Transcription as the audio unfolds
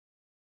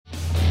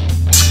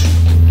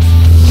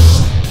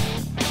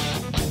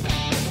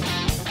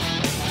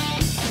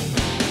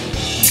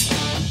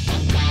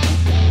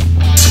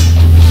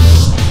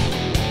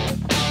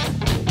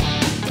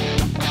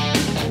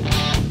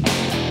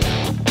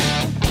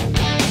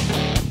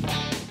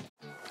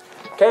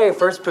Okay,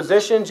 first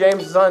position,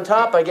 James is on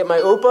top. I get my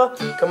upa,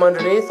 come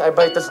underneath, I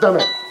bite the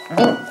stomach.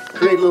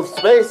 Create a little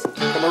space,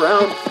 come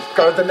around,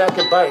 guard the neck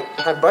and bite.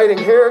 I'm biting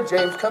here,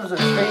 James comes to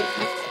his feet.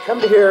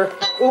 Come to here,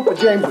 upa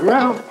James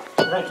around,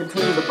 and I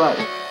continue to bite.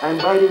 I'm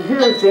biting here,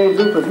 James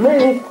upas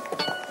me,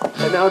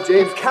 and now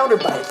James counter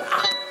bites.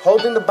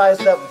 Holding the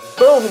bicep,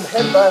 boom,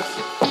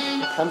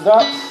 headbutts, comes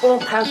up, boom,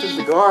 passes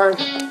the guard,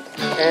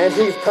 and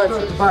he's punching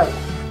the bite.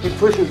 He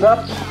pushes up,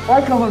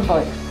 I come and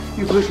bite.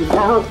 He pushes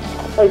down,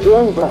 I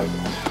go and bite.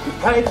 He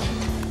bites,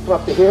 come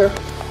up to here,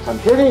 I'm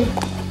hitting,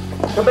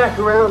 come back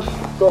around,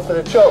 go for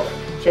the choke.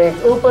 James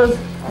upas,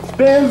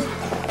 spins,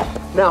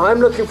 now I'm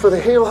looking for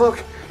the heel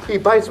hook, he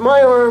bites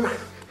my arm.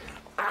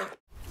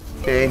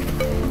 Okay,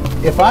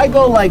 if I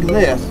go like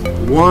this,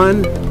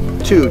 1,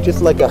 2,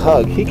 just like a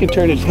hug, he can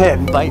turn his head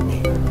and bite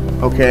me,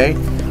 okay?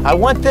 I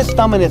want this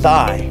thumb in his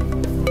eye,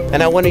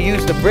 and I want to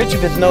use the bridge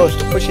of his nose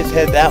to push his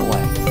head that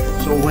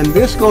way. So when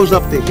this goes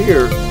up to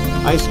here,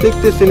 I stick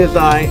this in his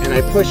eye and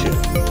I push it.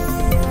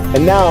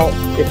 And now,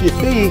 if you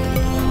see,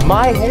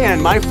 my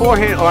hand, my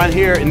forehead on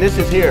here, and this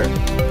is here.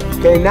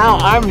 Okay, now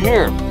I'm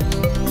here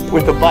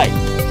with the bite.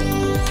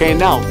 Okay,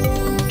 now,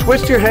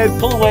 twist your head,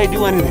 pull away,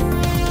 do anything.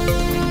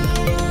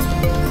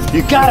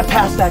 You gotta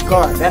pass that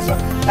guard. That's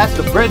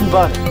the bread and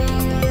butter.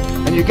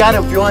 And you gotta,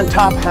 if you're on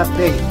top, have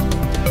faith.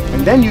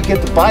 And then you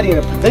get the body in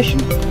a position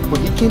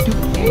where he can't do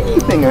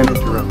anything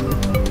uninterrupted.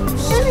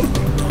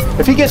 Anything.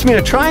 If he gets me in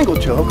a triangle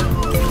choke,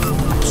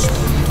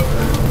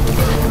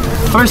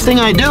 first thing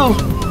I do,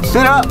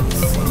 sit up.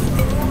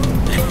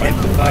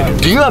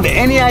 Do you have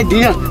any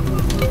idea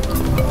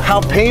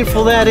how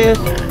painful that is?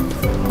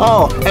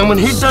 Oh, and when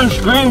he's done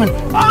screaming,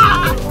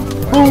 ah,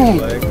 boom,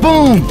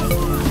 boom,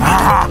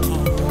 ah.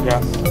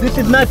 Yes. This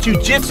is not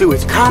jiu-jitsu,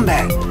 it's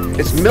combat.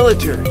 It's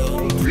military.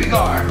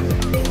 Regard.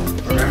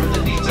 Remember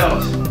the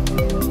details.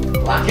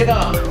 Lock it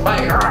up.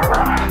 Right. Your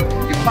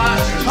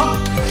postures, huh?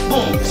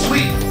 Boom,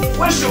 sweep.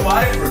 Twist your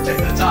body, protect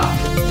the top.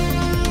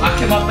 Lock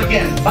him up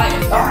again. Bite.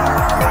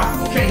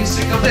 Okay, he's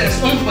sick of this.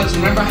 Umpas,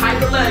 remember, hide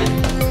the leg.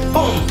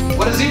 Boom.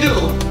 What does he do?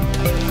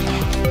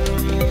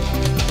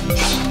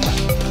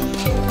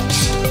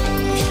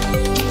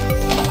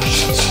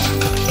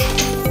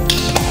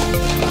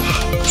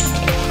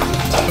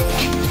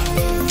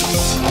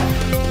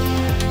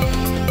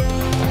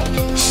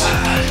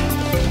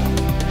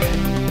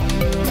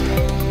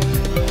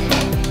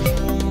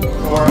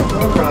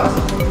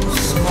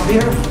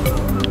 Here.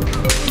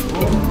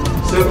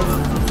 So,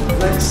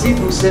 like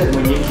Sifu said,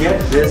 when you get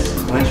this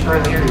clinch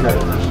right here, you gotta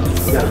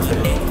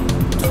finish.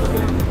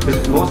 Okay?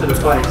 Because most of the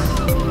fights,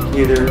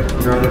 either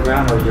you're on the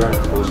ground or you're on a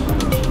close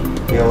range.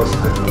 They always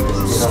cut you because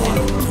they don't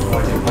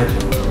want to punch you.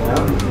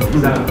 You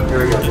know? So, here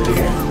we go, do it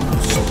again.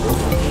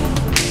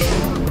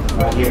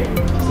 Right here.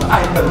 So I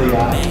hit the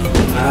eye.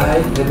 I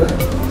hit the.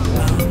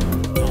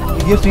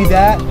 It gives me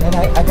that, and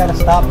I gotta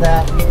stop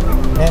that.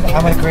 And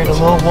I'm gonna create a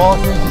little wall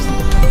here.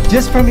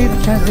 Just for me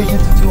to transition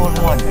to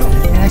 2-on-1,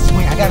 and I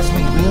swing. I gotta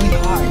swing really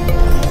hard,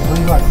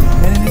 really hard.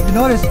 And if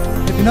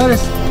you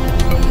notice,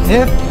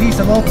 if he's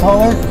a little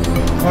taller,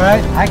 all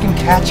right, I can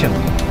catch him.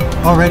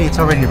 It's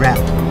already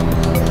wrapped.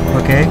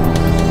 Okay,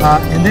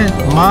 and then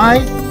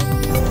my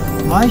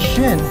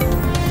shin,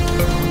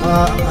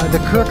 the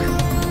crook,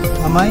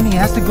 my knee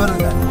has to go to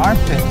the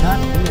armpit, not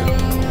here.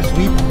 The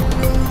sweep.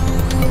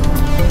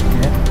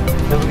 Okay,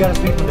 so we gotta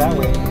sweep it that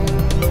way.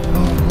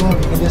 Boom, boom.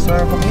 You can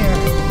disarm from here.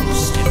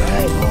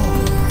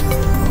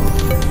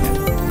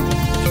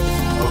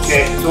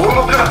 Okay, so we're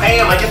moving up,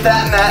 bam, I get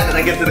that and that, and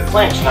I get to the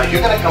clinch. Now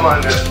you're gonna come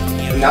under,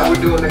 and now we're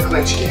doing the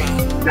clinch game.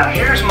 Now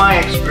here's my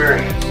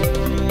experience.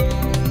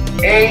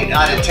 8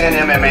 out of 10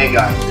 MMA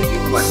guys that do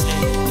clinch.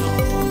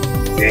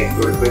 Okay,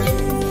 go to clinch.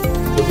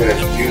 We're gonna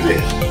do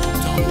this.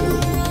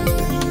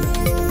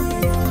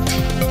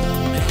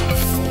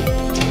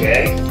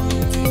 Okay?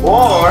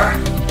 Or,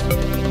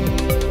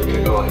 we're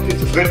gonna go, if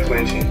it's a good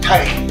clinch and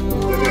tight,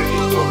 we're gonna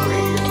just go right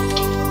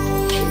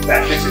here. In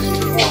fact, this is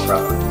even more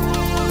proper.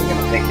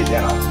 Take you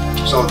down.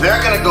 So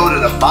they're gonna go to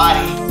the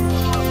body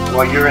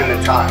while you're in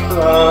the tie.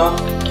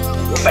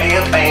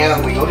 Bam,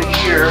 bam, we go to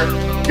here.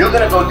 You're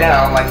gonna go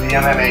down like the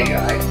MMA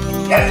guy.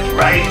 That's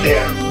right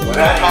there. When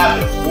that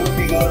happens, as soon as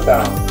he goes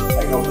down,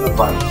 I go to the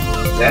body.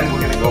 Then we're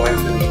gonna go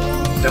into the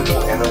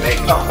simple MMA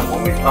pummel.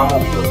 When we pummel,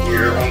 we go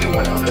here, only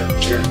one other,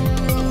 here,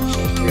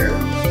 here.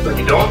 So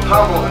you don't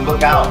pummel and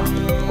look out.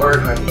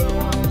 Word, honey.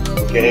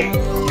 Okay?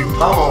 You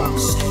pummel,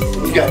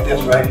 you got this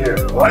right here.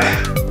 What?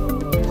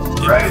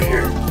 Right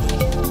here.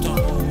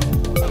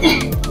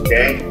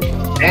 Okay?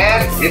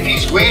 And if he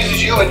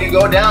squeezes you and you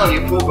go down, you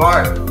pull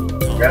guard.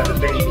 Grab the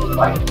face for the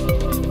fight.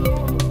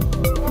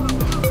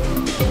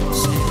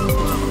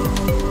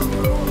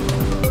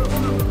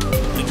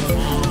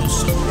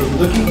 You're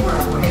looking for a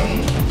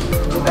way.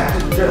 Go back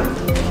to the drill.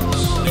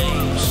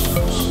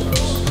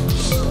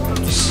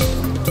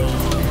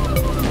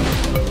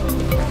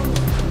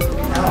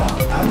 Now,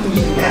 I'm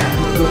using that.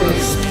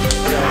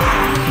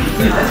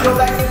 Let's go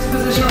back to this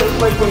position real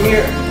quick from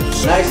here.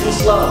 Nice and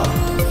slow.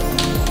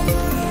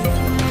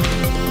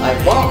 I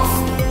bump,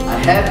 I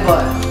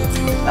headbutt,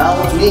 L,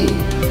 knee,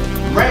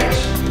 branch,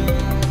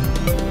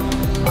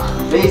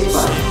 face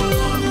bite.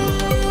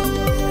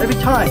 Every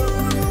time.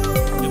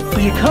 So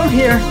you come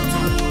here,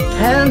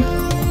 hand,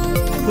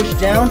 push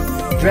down,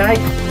 drag,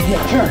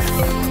 yeah, turn.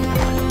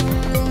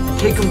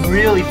 Take them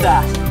really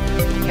fast.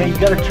 Okay, you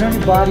gotta turn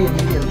your body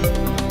immediately.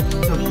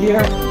 So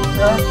here,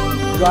 turn,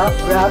 drop,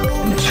 grab,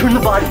 and turn the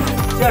body.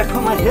 See, I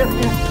put my hip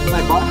in,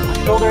 my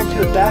shoulder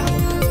into the back,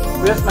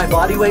 wrist, my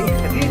body weight.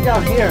 If he's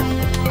down here,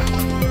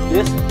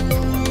 this,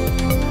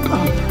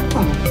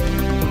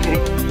 okay,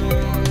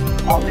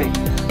 all day.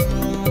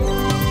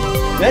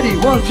 Ready,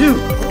 1, 2,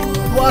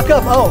 walk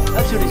up. Oh,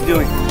 that's what he's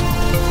doing.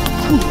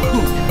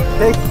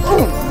 Okay,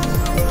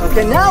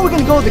 okay, now we're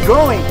gonna go with the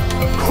going.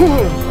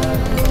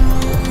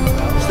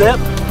 Step,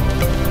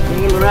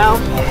 bring him around,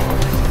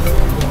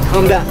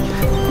 come back.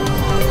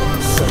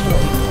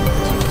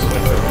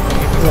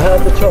 We'll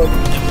have the choke.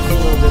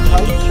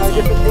 Try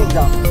different things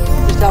out.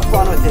 Just have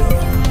fun with it.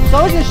 So I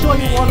was gonna show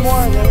you one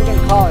more and then we're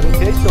gonna call it,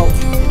 okay? So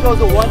he throws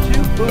a 1,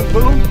 2, boom,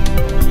 boom.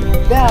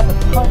 Bam, a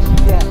punch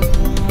again.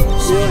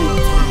 Really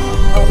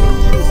coming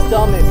to the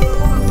stomach.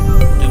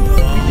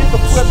 We did the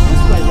flip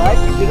this way, right?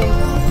 We did him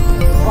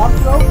pop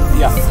throw?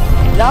 Yeah.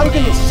 Now we're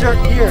gonna insert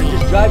here and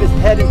just drive his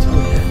head into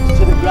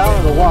the ground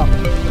of the wall.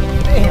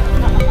 Bam.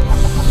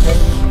 Okay.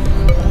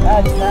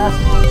 That's fast.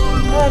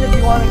 And if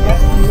you want to get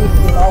used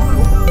to all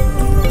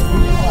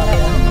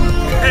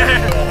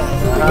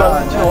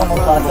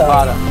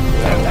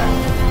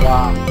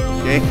Wow.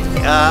 Okay.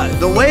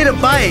 The way to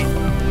bite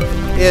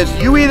is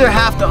you either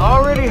have to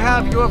already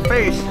have your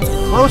face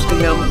close to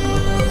him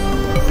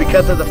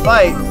because of the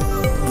fight,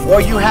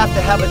 or you have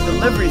to have a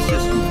delivery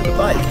system for the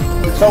bite.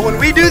 So when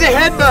we do the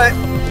headbutt,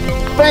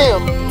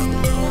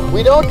 bam,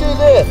 we don't do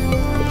this.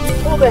 If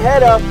you pull the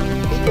head up,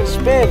 he can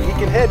spin, he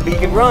can head, he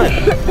can run.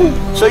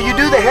 So you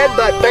do the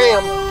headbutt,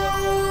 bam,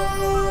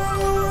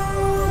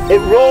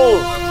 it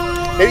rolls.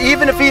 And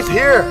even if he's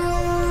here,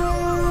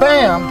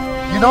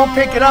 bam, you don't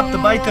pick it up to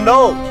bite the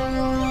nose.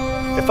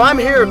 If I'm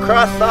here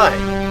cross-side,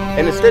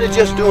 and instead of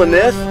just doing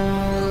this,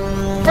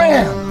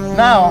 bam,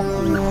 now,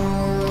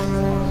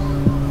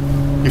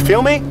 you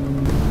feel me?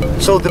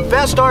 So the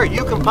best art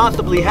you can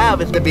possibly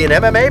have is to be an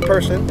MMA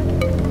person,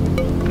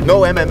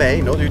 no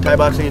MMA, no Thai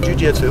boxing and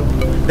Jiu-Jitsu,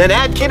 then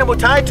add Kino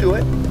Mutai to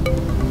it,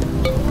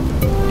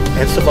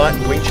 and SWAT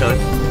and Wing Chun,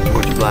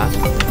 Muji Blast,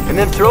 and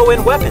then throw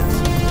in weapons.